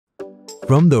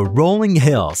From the rolling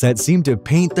hills that seem to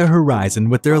paint the horizon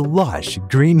with their lush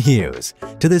green hues,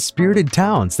 to the spirited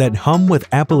towns that hum with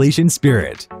Appalachian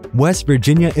spirit, West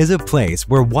Virginia is a place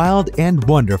where wild and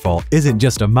wonderful isn't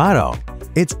just a motto,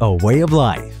 it's a way of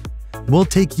life. We'll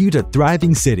take you to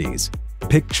thriving cities,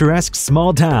 picturesque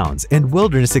small towns, and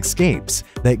wilderness escapes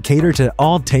that cater to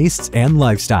all tastes and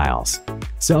lifestyles.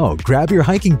 So grab your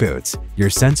hiking boots, your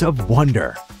sense of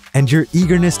wonder, and your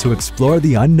eagerness to explore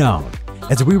the unknown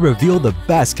as we reveal the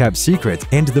best-kept secrets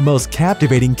and the most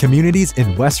captivating communities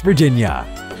in West Virginia.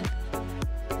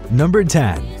 Number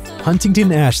 10.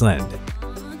 Huntington Ashland.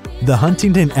 The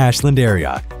Huntington-Ashland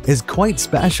area is quite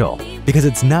special because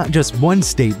it's not just one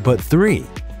state but three.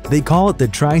 They call it the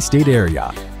tri-state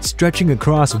area, stretching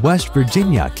across West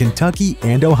Virginia, Kentucky,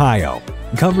 and Ohio,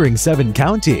 covering 7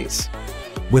 counties.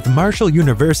 With Marshall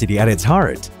University at its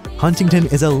heart, Huntington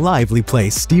is a lively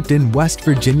place steeped in West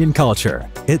Virginian culture.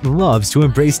 It loves to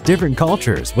embrace different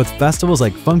cultures with festivals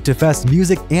like Funk2Fest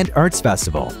Music and Arts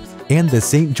Festival and the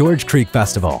St. George Creek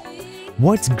Festival.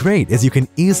 What's great is you can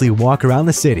easily walk around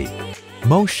the city.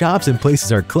 Most shops and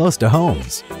places are close to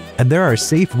homes, and there are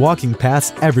safe walking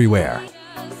paths everywhere.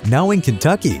 Now in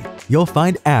Kentucky, you'll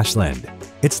find Ashland.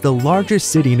 It's the largest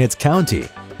city in its county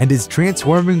and is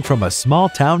transforming from a small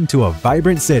town to a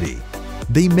vibrant city.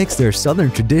 They mix their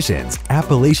southern traditions,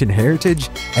 Appalachian heritage,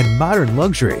 and modern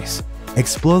luxuries.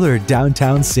 Explore their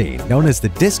downtown scene known as the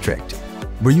District,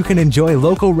 where you can enjoy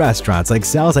local restaurants like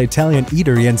Sal's Italian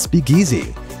Eatery and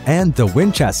Speakeasy, and the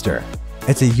Winchester.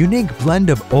 It's a unique blend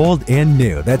of old and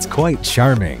new that's quite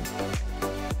charming.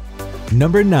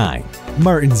 Number 9.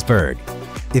 Martinsburg.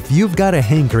 If you've got a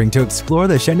hankering to explore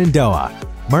the Shenandoah,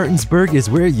 Martinsburg is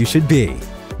where you should be.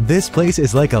 This place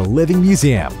is like a living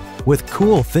museum, with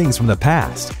cool things from the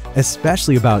past,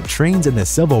 especially about trains and the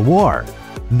Civil War.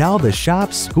 Now the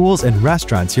shops, schools, and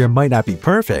restaurants here might not be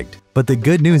perfect, but the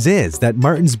good news is that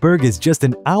Martinsburg is just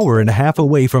an hour and a half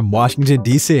away from Washington,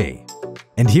 D.C.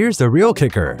 And here's the real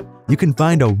kicker. You can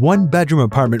find a 1-bedroom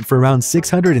apartment for around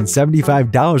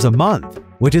 $675 a month,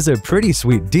 which is a pretty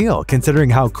sweet deal considering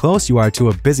how close you are to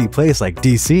a busy place like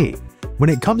D.C. When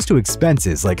it comes to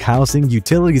expenses like housing,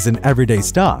 utilities, and everyday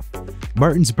stuff,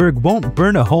 Martinsburg won't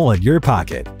burn a hole in your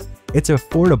pocket. It's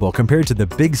affordable compared to the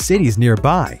big cities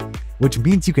nearby, which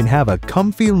means you can have a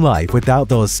comfy life without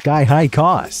those sky-high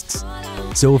costs.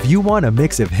 So if you want a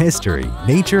mix of history,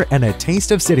 nature, and a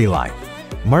taste of city life,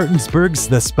 Martinsburg's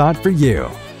the spot for you.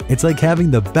 It's like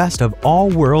having the best of all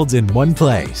worlds in one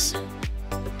place.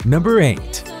 Number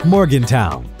 8.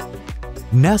 Morgantown.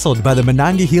 Nestled by the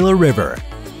Monongahela River,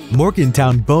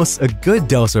 Morgantown boasts a good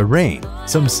dose of rain,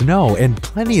 some snow, and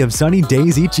plenty of sunny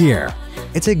days each year.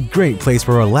 It's a great place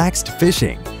for relaxed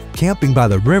fishing, camping by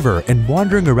the river, and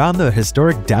wandering around the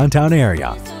historic downtown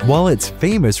area. While it's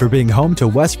famous for being home to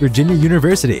West Virginia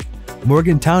University,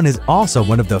 Morgantown is also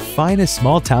one of the finest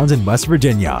small towns in West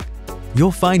Virginia.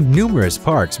 You'll find numerous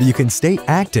parks where you can stay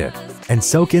active and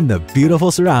soak in the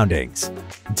beautiful surroundings.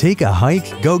 Take a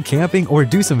hike, go camping, or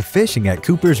do some fishing at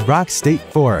Cooper's Rock State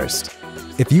Forest.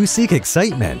 If you seek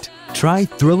excitement, try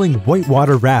thrilling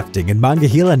whitewater rafting in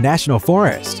Monongahela National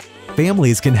Forest.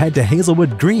 Families can head to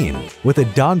Hazelwood Green with a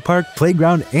dog park,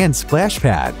 playground, and splash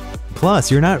pad. Plus,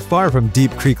 you're not far from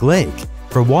Deep Creek Lake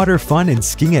for water fun and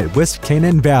skiing at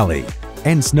Wisconsin Valley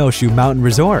and Snowshoe Mountain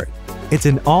Resort. It's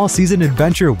an all-season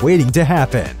adventure waiting to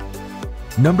happen.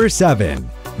 Number 7.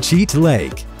 Cheat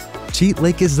Lake. Cheat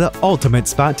Lake is the ultimate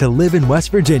spot to live in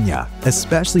West Virginia,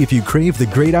 especially if you crave the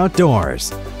great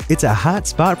outdoors. It's a hot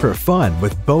spot for fun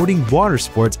with boating, water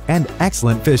sports, and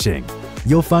excellent fishing.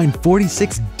 You'll find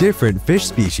 46 different fish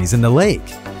species in the lake.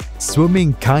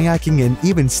 Swimming, kayaking, and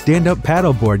even stand-up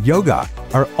paddleboard yoga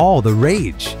are all the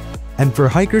rage. And for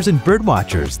hikers and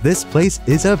birdwatchers, this place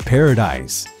is a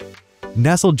paradise.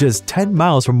 Nestled just 10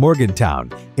 miles from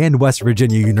Morgantown and West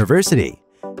Virginia University,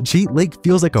 Cheat Lake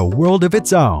feels like a world of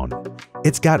its own.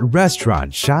 It's got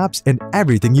restaurants, shops, and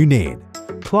everything you need.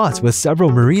 Plus, with several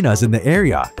marinas in the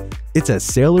area, it's a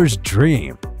sailor's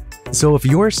dream. So if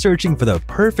you're searching for the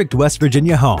perfect West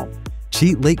Virginia home,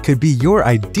 Cheat Lake could be your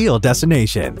ideal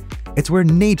destination. It's where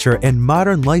nature and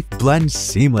modern life blend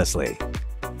seamlessly.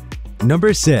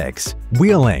 Number 6.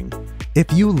 Wheeling.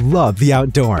 If you love the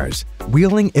outdoors,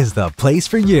 Wheeling is the place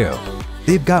for you.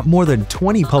 They've got more than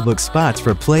 20 public spots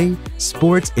for play,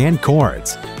 sports, and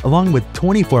courts, along with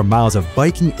 24 miles of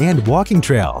biking and walking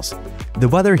trails. The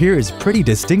weather here is pretty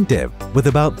distinctive, with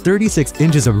about 36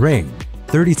 inches of rain,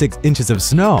 36 inches of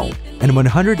snow, and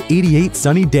 188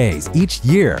 sunny days each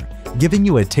year, giving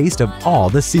you a taste of all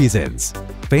the seasons.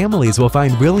 Families will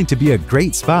find Wheeling to be a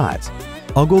great spot.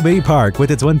 Ogle Bay Park, with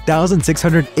its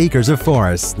 1,600 acres of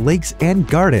forests, lakes, and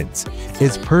gardens,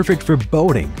 is perfect for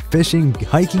boating, fishing,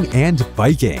 hiking, and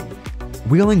biking.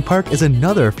 Wheeling Park is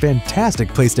another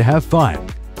fantastic place to have fun,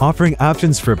 offering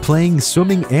options for playing,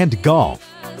 swimming, and golf.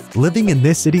 Living in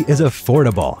this city is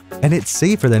affordable, and it's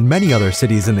safer than many other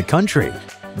cities in the country.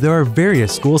 There are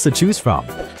various schools to choose from,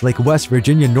 like West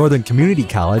Virginia Northern Community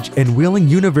College and Wheeling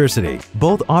University,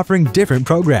 both offering different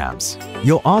programs.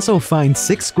 You'll also find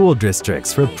 6 school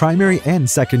districts for primary and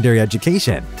secondary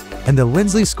education, and the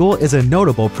Lindsley School is a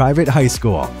notable private high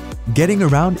school. Getting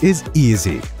around is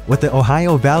easy with the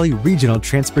Ohio Valley Regional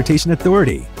Transportation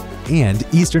Authority and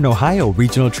Eastern Ohio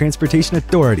Regional Transportation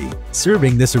Authority,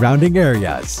 serving the surrounding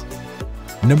areas.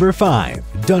 Number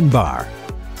 5. Dunbar.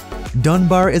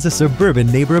 Dunbar is a suburban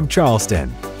neighbor of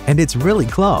Charleston, and it's really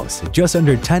close, just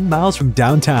under 10 miles from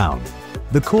downtown.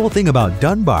 The cool thing about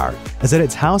Dunbar is that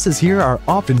its houses here are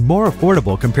often more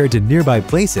affordable compared to nearby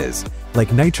places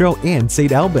like Nitro and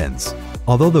St. Albans.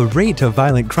 Although the rate of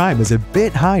violent crime is a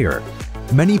bit higher,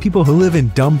 many people who live in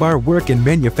Dunbar work in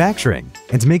manufacturing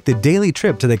and make the daily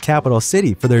trip to the capital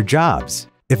city for their jobs.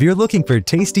 If you're looking for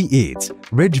tasty eats,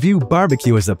 Ridgeview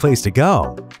Barbecue is the place to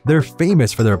go. They're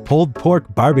famous for their pulled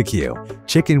pork barbecue,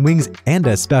 chicken wings, and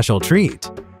a special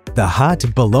treat, the hot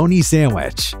bologna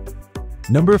sandwich.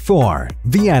 Number 4.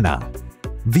 Vienna.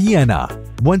 Vienna,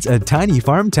 once a tiny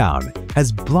farm town,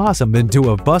 has blossomed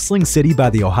into a bustling city by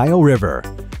the Ohio River.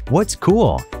 What's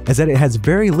cool is that it has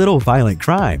very little violent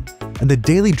crime, and the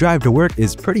daily drive to work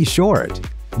is pretty short.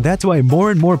 That's why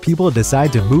more and more people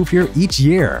decide to move here each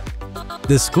year.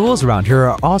 The schools around here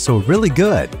are also really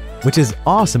good, which is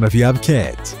awesome if you have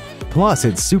kids. Plus,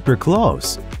 it's super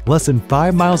close, less than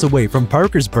 5 miles away from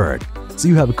Parkersburg, so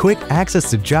you have quick access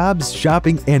to jobs,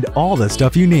 shopping, and all the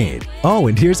stuff you need. Oh,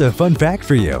 and here's a fun fact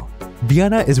for you.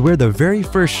 Vienna is where the very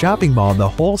first shopping mall in the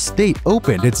whole state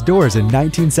opened its doors in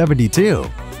 1972.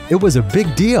 It was a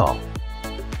big deal.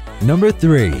 Number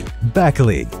 3.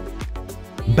 Beckley.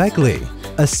 Beckley,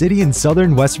 a city in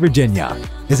southern West Virginia,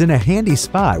 is in a handy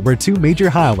spot where 2 major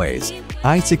highways,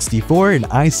 I-64 and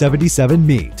I-77,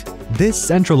 meet. This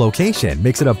central location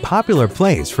makes it a popular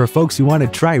place for folks who want to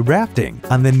try rafting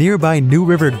on the nearby New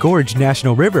River Gorge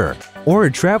National River or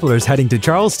travelers heading to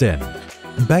Charleston.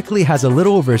 Beckley has a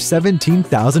little over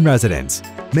 17,000 residents,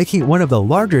 making it one of the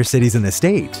larger cities in the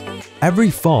state. Every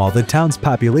fall, the town's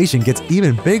population gets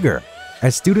even bigger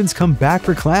as students come back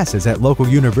for classes at local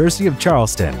University of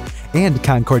Charleston and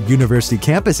Concord University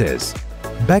campuses.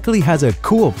 Beckley has a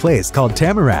cool place called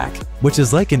Tamarack, which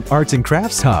is like an arts and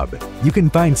crafts hub. You can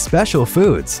find special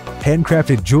foods,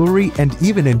 handcrafted jewelry, and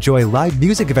even enjoy live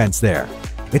music events there.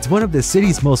 It's one of the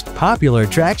city's most popular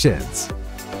attractions.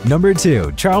 Number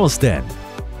 2. Charleston.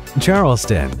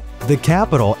 Charleston, the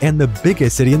capital and the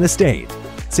biggest city in the state,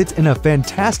 sits in a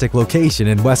fantastic location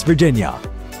in West Virginia.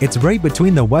 It's right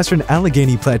between the western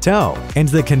Allegheny Plateau and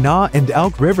the Kanawha and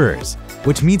Elk Rivers,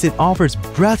 which means it offers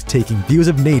breathtaking views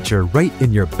of nature right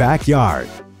in your backyard.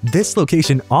 This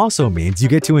location also means you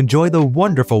get to enjoy the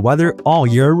wonderful weather all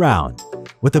year round.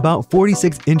 With about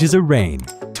 46 inches of rain,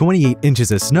 28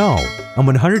 inches of snow, and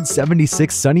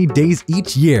 176 sunny days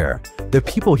each year, the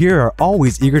people here are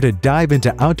always eager to dive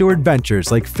into outdoor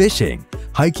adventures like fishing,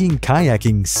 hiking,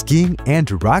 kayaking, skiing,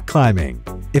 and rock climbing.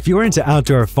 If you're into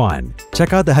outdoor fun,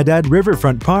 check out the Haddad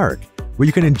Riverfront Park, where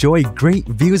you can enjoy great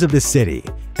views of the city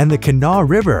and the Kanawha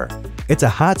River. It's a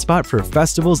hot spot for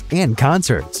festivals and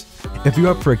concerts. If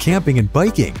you're up for camping and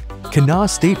biking, Kanawha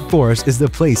State Forest is the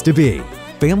place to be.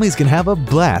 Families can have a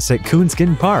blast at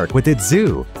Coonskin Park with its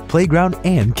zoo, playground,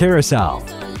 and carousel.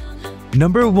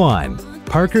 Number 1.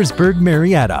 Parkersburg,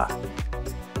 Marietta.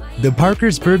 The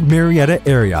Parkersburg-Marietta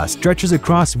area stretches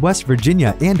across West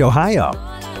Virginia and Ohio.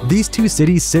 These 2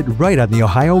 cities sit right on the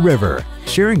Ohio River,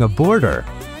 sharing a border.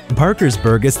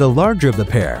 Parkersburg is the larger of the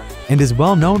pair and is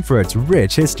well known for its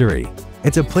rich history.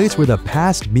 It's a place where the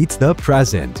past meets the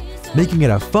present, making it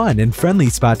a fun and friendly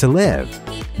spot to live.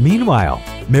 Meanwhile,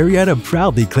 Marietta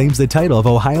proudly claims the title of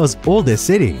Ohio's oldest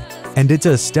city, and it's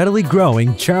a steadily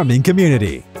growing, charming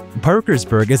community.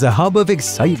 Parkersburg is a hub of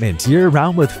excitement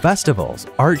year-round with festivals,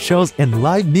 art shows, and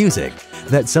live music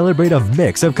that celebrate a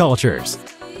mix of cultures.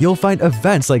 You'll find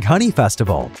events like Honey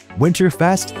Festival,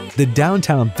 Winterfest, the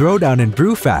Downtown Throwdown and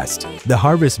Brew Fest, the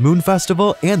Harvest Moon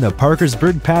Festival, and the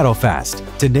Parkersburg Paddle Fest,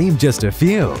 to name just a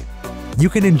few. You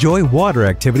can enjoy water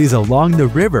activities along the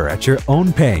river at your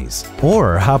own pace,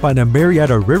 or hop on a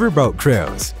Marietta riverboat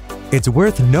cruise. It's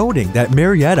worth noting that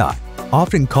Marietta,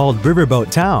 often called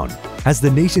Riverboat Town, has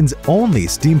the nation's only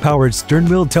steam-powered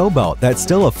stern-wheel towboat that's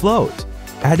still afloat,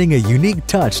 adding a unique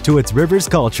touch to its river's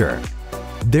culture.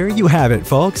 There you have it,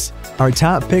 folks! Our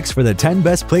top picks for the 10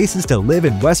 best places to live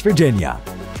in West Virginia.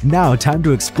 Now time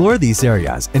to explore these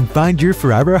areas and find your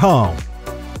forever home.